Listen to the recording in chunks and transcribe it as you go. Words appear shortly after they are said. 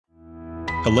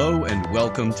Hello and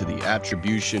welcome to the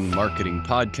Attribution Marketing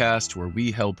Podcast, where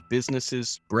we help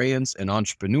businesses, brands, and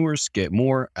entrepreneurs get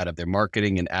more out of their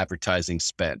marketing and advertising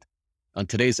spend. On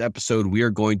today's episode, we are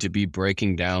going to be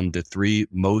breaking down the three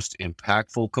most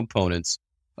impactful components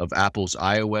of Apple's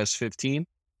iOS 15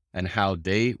 and how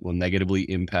they will negatively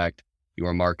impact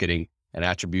your marketing and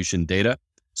attribution data.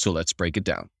 So let's break it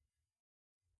down.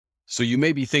 So you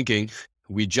may be thinking,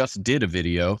 we just did a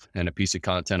video and a piece of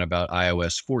content about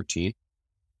iOS 14.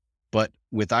 But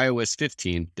with iOS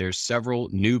 15, there's several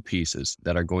new pieces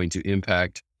that are going to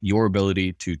impact your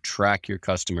ability to track your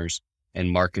customers and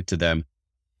market to them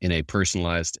in a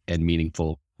personalized and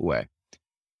meaningful way.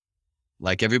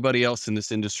 Like everybody else in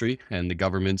this industry and the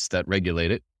governments that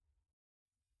regulate it,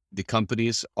 the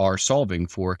companies are solving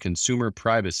for consumer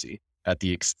privacy at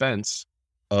the expense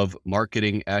of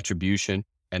marketing attribution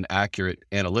and accurate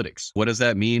analytics. What does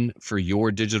that mean for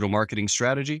your digital marketing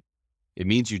strategy? It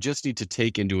means you just need to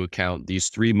take into account these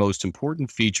three most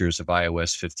important features of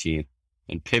iOS 15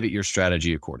 and pivot your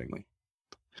strategy accordingly.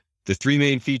 The three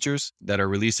main features that are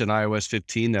released in iOS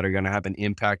 15 that are going to have an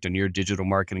impact on your digital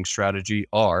marketing strategy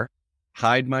are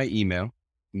Hide My Email,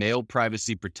 Mail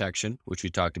Privacy Protection, which we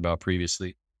talked about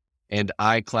previously, and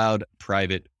iCloud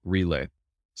Private Relay.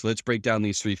 So let's break down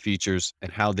these three features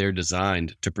and how they're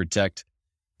designed to protect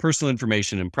personal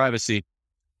information and privacy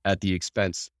at the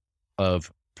expense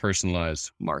of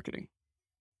personalized marketing.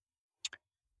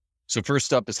 So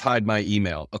first up is Hide My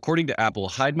Email. According to Apple,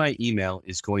 Hide My Email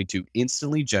is going to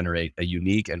instantly generate a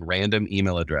unique and random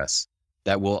email address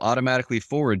that will automatically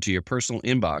forward to your personal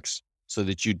inbox so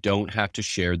that you don't have to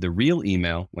share the real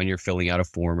email when you're filling out a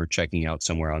form or checking out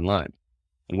somewhere online.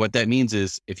 And what that means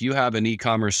is if you have an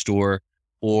e-commerce store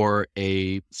or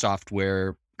a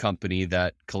software company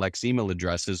that collects email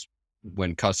addresses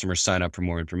when customers sign up for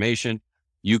more information,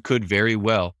 you could very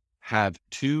well have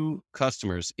two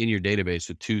customers in your database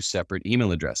with two separate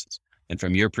email addresses. And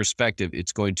from your perspective,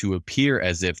 it's going to appear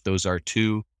as if those are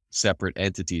two separate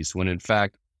entities, when in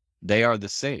fact, they are the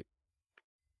same.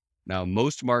 Now,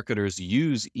 most marketers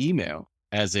use email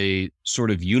as a sort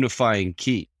of unifying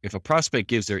key. If a prospect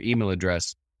gives their email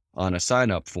address on a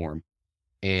sign-up form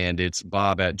and it's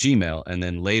bob@gmail, and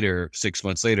then later, 6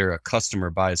 months later, a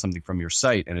customer buys something from your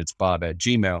site and it's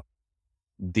bob@gmail,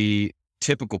 the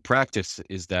typical practice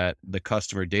is that the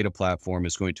customer data platform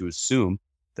is going to assume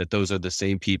that those are the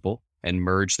same people and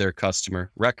merge their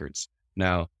customer records.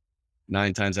 Now,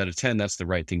 9 times out of 10, that's the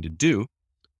right thing to do.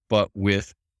 But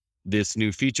with this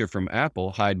new feature from Apple,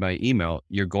 Hide My Email,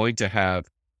 you're going to have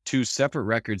two separate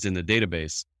records in the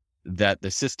database that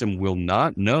the system will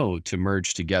not know to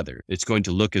merge together. It's going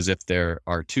to look as if there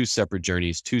are two separate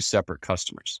journeys, two separate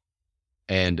customers.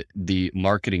 And the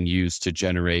marketing used to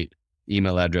generate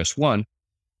email address 1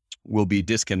 will be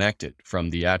disconnected from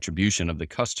the attribution of the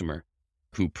customer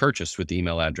who purchased with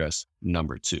email address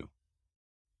number 2.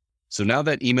 So now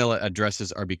that email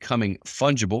addresses are becoming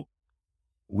fungible,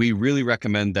 we really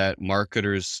recommend that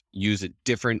marketers use a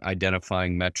different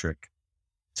identifying metric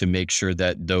to make sure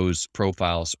that those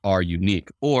profiles are unique,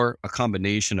 or a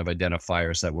combination of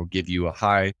identifiers that will give you a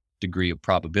high degree of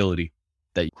probability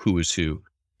that who is who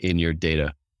in your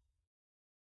data.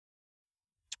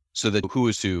 So that who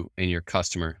is who in your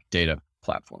customer data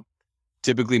platform.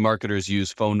 Typically, marketers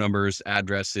use phone numbers,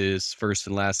 addresses, first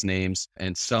and last names,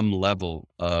 and some level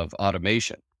of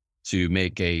automation to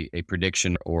make a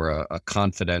prediction or a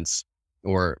confidence,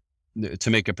 or to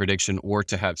make a prediction or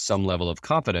to have some level of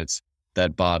confidence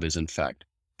that Bob is in fact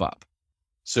Bob.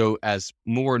 So as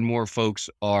more and more folks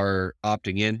are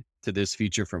opting in to this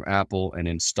feature from Apple and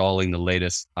installing the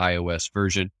latest iOS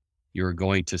version, you're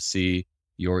going to see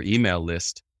your email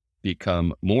list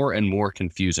become more and more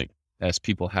confusing as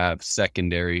people have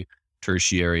secondary,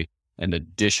 tertiary, and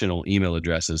additional email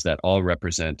addresses that all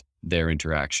represent their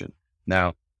interaction.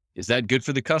 Now, is that good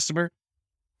for the customer?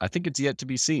 I think it's yet to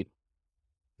be seen.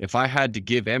 If I had to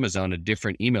give Amazon a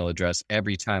different email address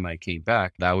every time I came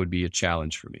back, that would be a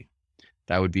challenge for me.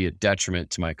 That would be a detriment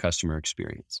to my customer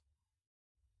experience.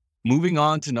 Moving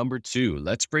on to number 2,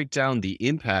 let's break down the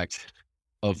impact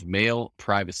of mail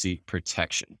privacy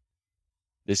protection.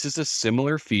 This is a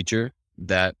similar feature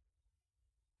that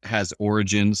has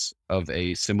origins of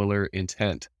a similar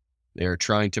intent. They are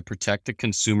trying to protect the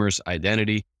consumer's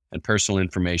identity and personal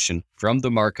information from the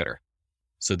marketer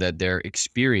so that their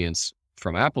experience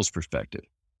from Apple's perspective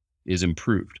is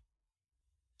improved.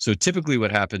 So typically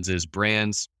what happens is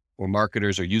brands or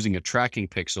marketers are using a tracking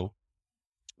pixel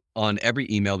on every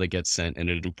email that gets sent, and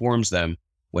it informs them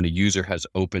when a user has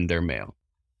opened their mail.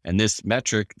 And this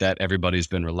metric that everybody's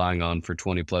been relying on for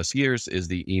 20 plus years is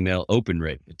the email open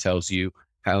rate. It tells you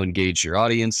how engaged your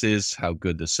audience is, how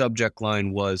good the subject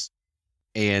line was.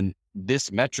 And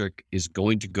this metric is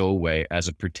going to go away as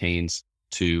it pertains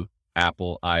to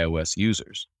Apple iOS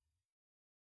users.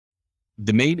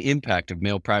 The main impact of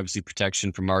mail privacy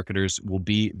protection for marketers will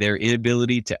be their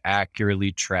inability to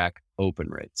accurately track open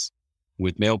rates.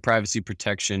 With mail privacy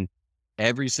protection,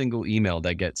 every single email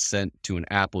that gets sent to an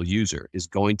Apple user is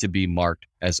going to be marked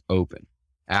as open.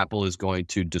 Apple is going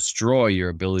to destroy your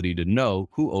ability to know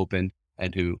who opened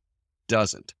and who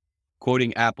doesn't.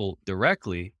 Quoting Apple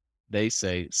directly, they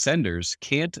say senders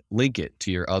can't link it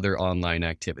to your other online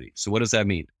activity. So what does that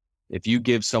mean? If you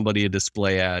give somebody a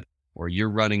display ad or you're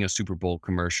running a Super Bowl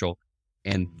commercial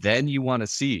and then you want to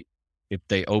see if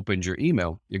they opened your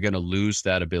email, you're going to lose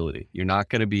that ability. You're not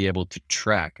going to be able to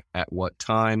track at what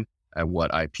time, at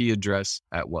what IP address,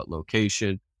 at what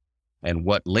location, and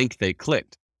what link they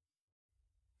clicked.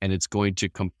 And it's going to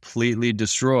completely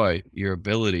destroy your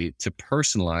ability to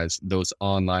personalize those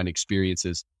online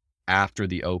experiences after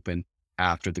the open,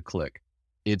 after the click.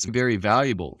 It's very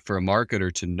valuable for a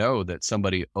marketer to know that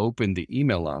somebody opened the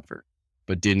email offer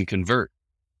but didn't convert.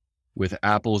 With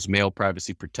Apple's mail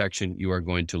privacy protection, you are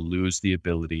going to lose the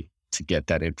ability to get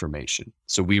that information.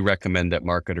 So we recommend that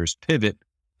marketers pivot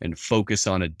and focus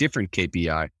on a different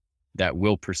KPI that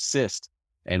will persist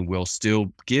and will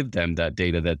still give them that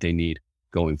data that they need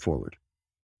going forward.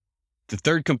 The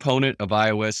third component of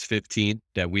iOS 15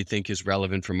 that we think is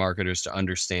relevant for marketers to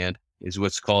understand is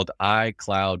what's called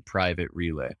iCloud Private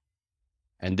Relay.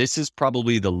 And this is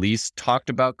probably the least talked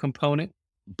about component,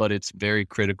 but it's very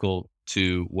critical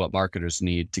to what marketers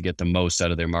need to get the most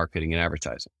out of their marketing and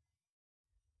advertising.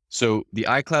 So the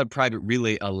iCloud Private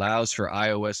Relay allows for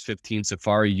iOS 15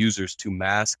 Safari users to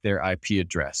mask their IP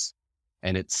address,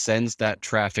 and it sends that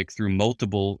traffic through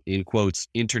multiple, in quotes,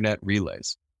 internet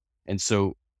relays. And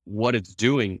so what it's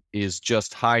doing is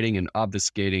just hiding and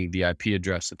obfuscating the IP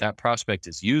address that prospect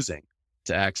is using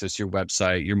to access your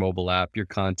website, your mobile app, your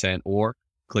content, or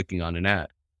clicking on an ad.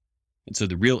 And so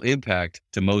the real impact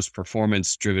to most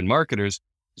performance-driven marketers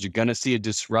is you're going to see a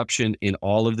disruption in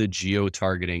all of the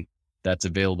geo-targeting that's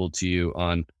available to you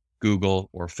on Google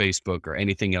or Facebook or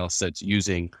anything else that's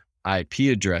using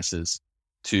IP addresses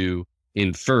to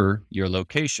infer your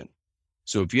location.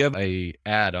 So if you have an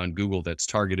ad on Google that's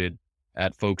targeted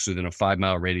at folks within a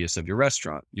 5-mile radius of your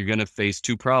restaurant, you're going to face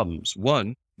two problems.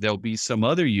 One, there'll be some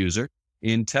other user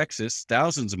in Texas,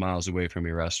 thousands of miles away from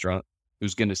your restaurant,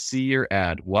 who's going to see your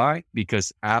ad. Why?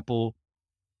 Because Apple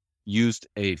used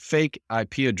a fake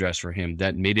IP address for him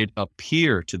that made it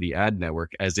appear to the ad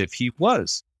network as if he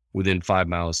was within 5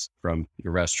 miles from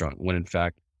your restaurant, when in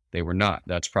fact they were not.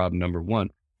 That's problem number one.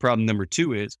 Problem number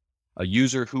two is a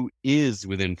user who is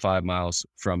within 5 miles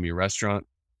from your restaurant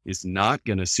is not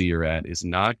going to see your ad, is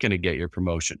not going to get your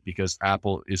promotion, because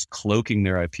Apple is cloaking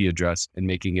their IP address and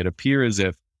making it appear as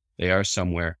if they are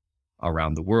somewhere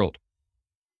around the world,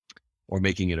 or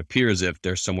making it appear as if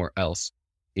they're somewhere else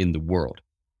in the world.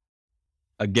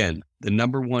 Again, the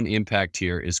number one impact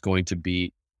here is going to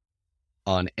be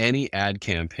on any ad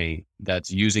campaign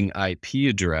that's using IP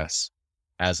address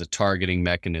as a targeting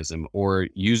mechanism, or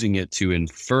using it to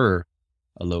infer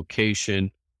a location,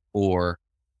 or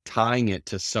tying it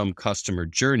to some customer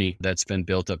journey that's been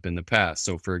built up in the past.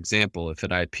 So for example, if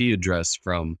an IP address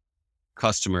from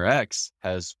customer X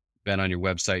has been on your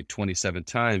website 27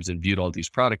 times and viewed all these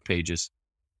product pages,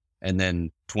 and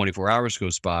then 24 hours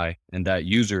goes by and that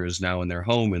user is now in their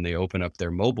home and they open up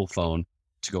their mobile phone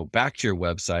to go back to your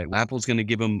website, Apple's going to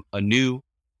give them a new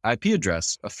IP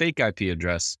address, a fake IP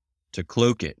address, to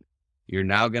cloak it. You're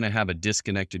now going to have a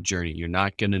disconnected journey. You're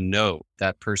not going to know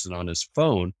that person on his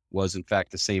phone was in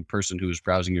fact the same person who was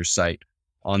browsing your site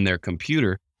on their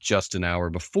computer just an hour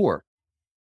before.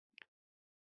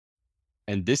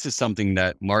 And this is something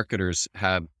that marketers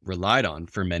have relied on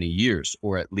for many years,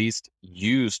 or at least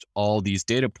used all these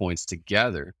data points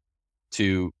together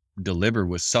to deliver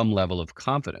with some level of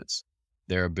confidence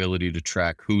their ability to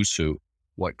track who's who,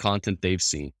 what content they've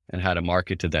seen, and how to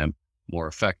market to them more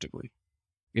effectively.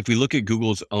 If we look at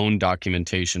Google's own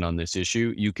documentation on this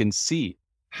issue, you can see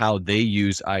how they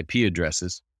use IP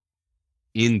addresses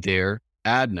in their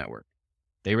ad network.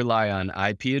 They rely on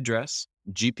IP address,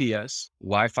 GPS,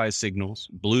 Wi-Fi signals,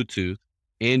 Bluetooth,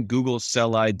 and Google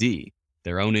Cell ID,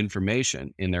 their own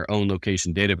information in their own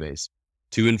location database,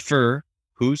 to infer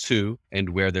who's who and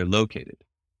where they're located.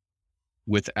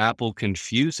 With Apple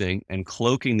confusing and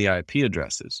cloaking the IP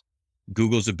addresses,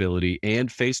 Google's ability and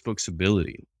Facebook's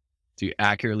ability to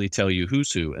accurately tell you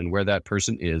who's who and where that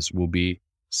person is will be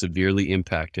severely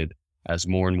impacted as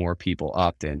more and more people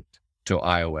opt in to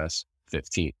iOS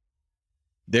 15.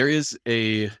 There is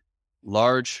a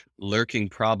large lurking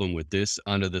problem with this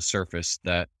under the surface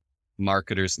that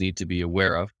marketers need to be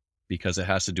aware of because it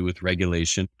has to do with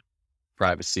regulation,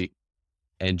 privacy,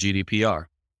 and GDPR.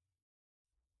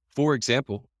 For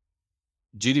example,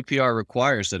 GDPR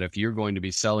requires that if you're going to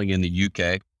be selling in the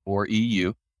UK or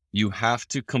EU, you have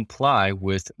to comply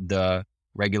with the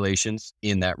regulations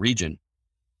in that region.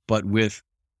 But with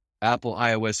Apple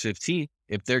iOS 15,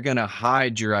 if they're going to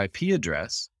hide your IP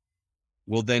address,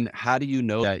 well, then how do you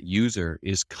know that user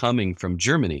is coming from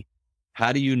Germany?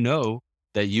 How do you know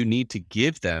that you need to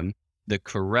give them the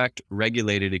correct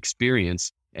regulated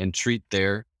experience and treat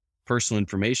their personal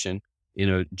information in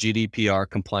a GDPR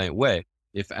compliant way?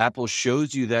 If Apple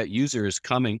shows you that user is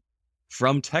coming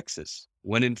from Texas,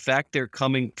 when in fact they're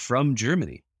coming from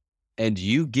Germany, and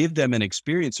you give them an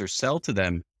experience or sell to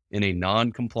them in a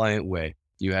non-compliant way,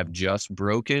 you have just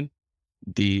broken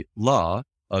the law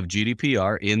of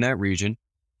GDPR in that region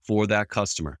for that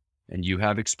customer, and you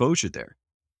have exposure there.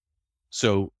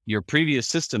 So your previous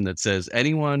system that says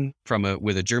anyone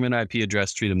with a German IP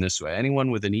address, treat them this way.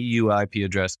 Anyone with an EU IP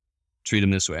address, treat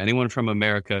them this way. Anyone from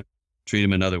America, treat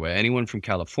them another way. Anyone from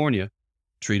California,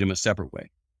 treat them a separate way.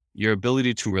 Your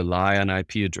ability to rely on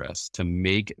IP address to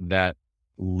make that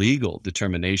legal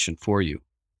determination for you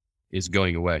is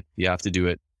going away. You have to do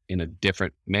it in a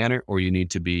different manner, or you need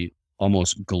to be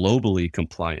almost globally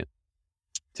compliant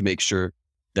to make sure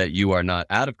that you are not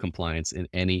out of compliance in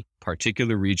any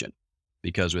particular region.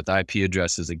 Because with IP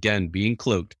addresses, again, being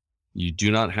cloaked, you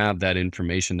do not have that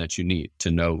information that you need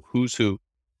to know who's who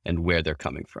and where they're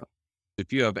coming from.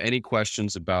 If you have any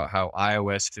questions about how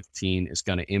iOS 15 is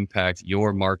going to impact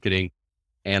your marketing,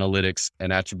 analytics,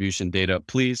 and attribution data,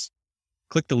 please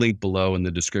click the link below in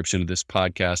the description of this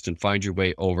podcast and find your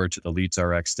way over to the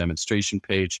LeadsRx demonstration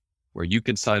page, where you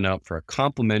can sign up for a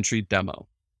complimentary demo,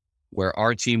 where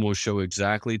our team will show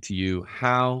exactly to you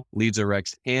how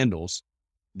LeadsRx handles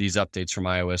these updates from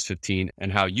iOS 15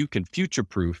 and how you can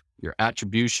future-proof your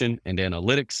attribution and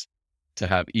analytics to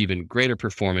have even greater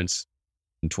performance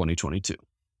in 2022.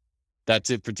 That's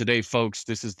it for today, folks.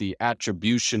 This is the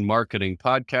Attribution Marketing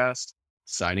Podcast,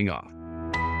 signing off.